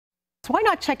why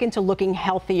not check into looking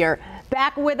healthier?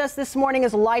 Back with us this morning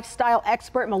is lifestyle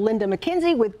expert Melinda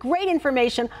McKinsey with great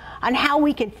information on how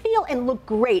we can feel and look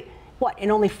great. What,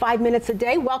 in only 5 minutes a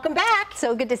day? Welcome back.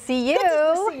 So good to see you. Good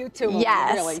to see you too, Melinda,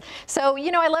 yes. really. So,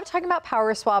 you know, I love talking about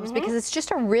power swabs because it's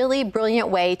just a really brilliant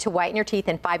way to whiten your teeth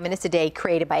in 5 minutes a day,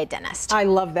 created by a dentist. I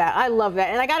love that. I love that.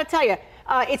 And I got to tell you,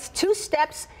 it's 2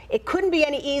 steps. It couldn't be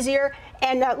any easier.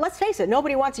 And let's face it,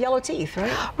 nobody wants yellow teeth,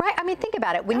 right? Right. I mean, think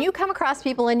about it. When you come across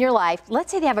people in your life,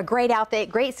 let's say they have a great outfit,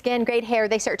 great skin, great hair,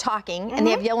 they start talking, and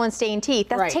they have yellow and stained teeth.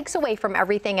 That takes away from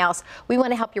everything else. We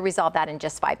want to help you resolve that in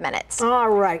just 5 minutes.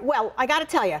 All right. Well, I got to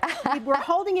tell you, we're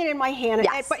holding it in my hand.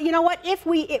 Yes. But you know what?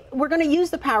 We're going to use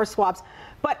the power swabs.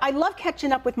 But I love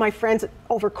catching up with my friends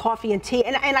over coffee and tea,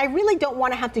 and I really don't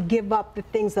want to have to give up the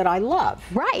things that I love.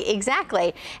 Right,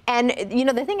 exactly. And you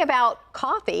know, the thing about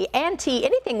coffee and tea,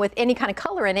 anything with any kind of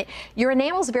color in it, your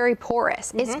enamel is very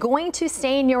porous. It's going to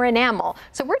stain your enamel.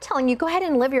 So we're telling you, go ahead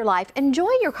and live your life. Enjoy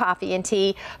your coffee and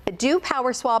tea, but do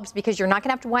power swabs because you're not going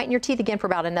to have to whiten your teeth again for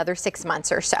about another 6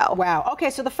 months or so. Wow. Okay,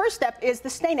 so the first step is the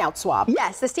stain out swab.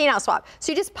 Yes, the stain out swab.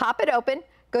 So you just pop it open.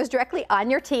 Goes directly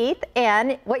on your teeth,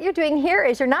 and what you're doing here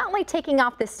is you're not only taking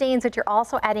off the stains, but you're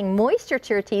also adding moisture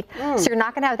to your teeth, so you're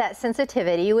not going to have that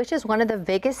sensitivity, which is one of the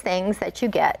biggest things that you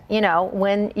get, you know,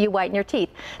 when you whiten your teeth.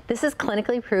 This is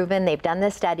clinically proven. They've done the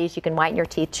studies. You can whiten your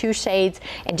teeth 2 shades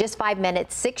in just 5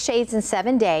 minutes, 6 shades in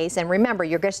 7 days, and remember,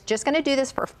 you're just going to do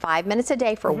this for 5 minutes a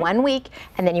day for 1 week,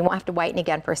 and then you won't have to whiten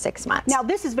again for 6 months. Now,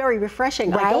 this is very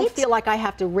refreshing. Right? I don't feel like I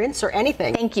have to rinse or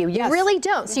anything. Thank you. You really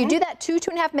don't. So you do that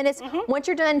 2.5 minutes. Once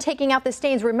you're done taking out the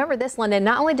stains, remember this, Linda,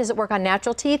 not only does it work on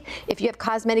natural teeth, if you have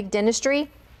cosmetic dentistry,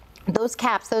 those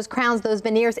caps, those crowns, those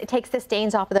veneers, it takes the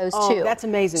stains off of those too. That's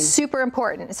amazing. Super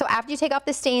important. So after you take off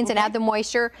the stains and add the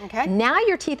moisture, now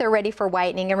your teeth are ready for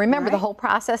whitening. And remember, the whole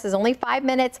process is only 5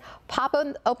 minutes. Pop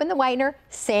open the whitener,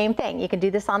 same thing. You can do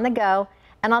this on the go.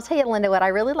 And I'll tell you, Linda, what I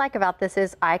really like about this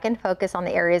is I can focus on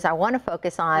the areas I want to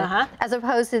focus on, as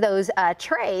opposed to those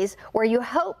trays where you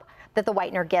hope that the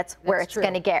whitener gets where it's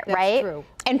going to get, right? True.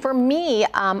 And for me,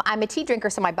 I'm a tea drinker,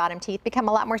 so my bottom teeth become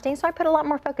a lot more stained, so I put a lot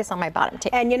more focus on my bottom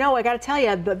teeth. And you know, I got to tell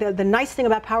you, the nice thing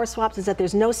about power swabs is that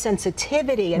there's no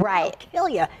sensitivity, and it'll kill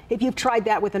you if you've tried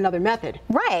that with another method.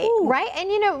 Right, right. And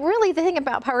you know, really the thing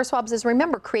about power swabs is,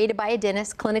 remember, created by a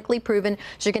dentist, clinically proven,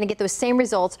 so you're going to get those same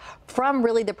results from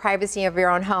really the privacy of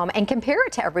your own home and compare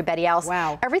it to everybody else.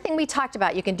 Wow. Everything we talked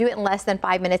about, you can do it in less than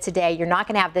 5 minutes a day. You're not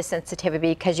going to have this sensitivity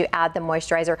because you add the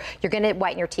moisturizer. You're going to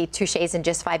whiten your teeth 2 shades in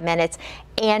just 5 minutes,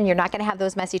 and you're not going to have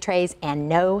those messy trays and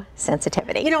no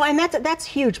sensitivity. You know, and that's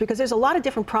huge because there's a lot of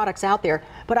different products out there,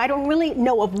 but I don't really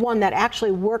know of one that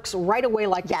actually works right away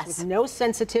like this with no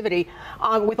sensitivity,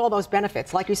 with all those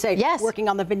benefits. Like you say, working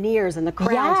on the veneers and the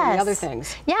crowns and the other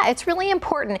things. Yeah, it's really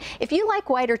important. If you like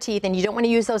whiter teeth and you don't want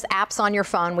to use those apps on your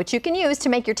phone, which you can use to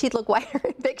make your teeth look whiter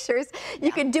in pictures,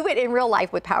 you can do it in real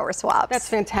life with power swabs. That's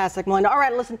fantastic, Melinda. All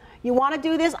right, listen, you want to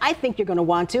do this? I think you're going to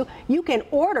want to. You can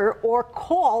order or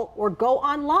call or go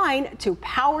online to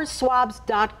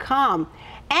powerswabs.com.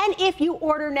 And if you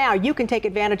order now, you can take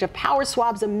advantage of Power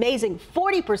Swabs' amazing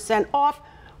 40% off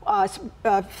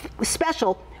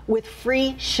special with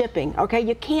free shipping. Okay,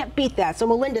 you can't beat that. So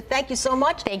Melinda, thank you so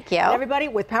much. Thank you. And everybody,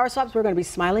 with Power Swabs, we're going to be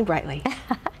smiling brightly.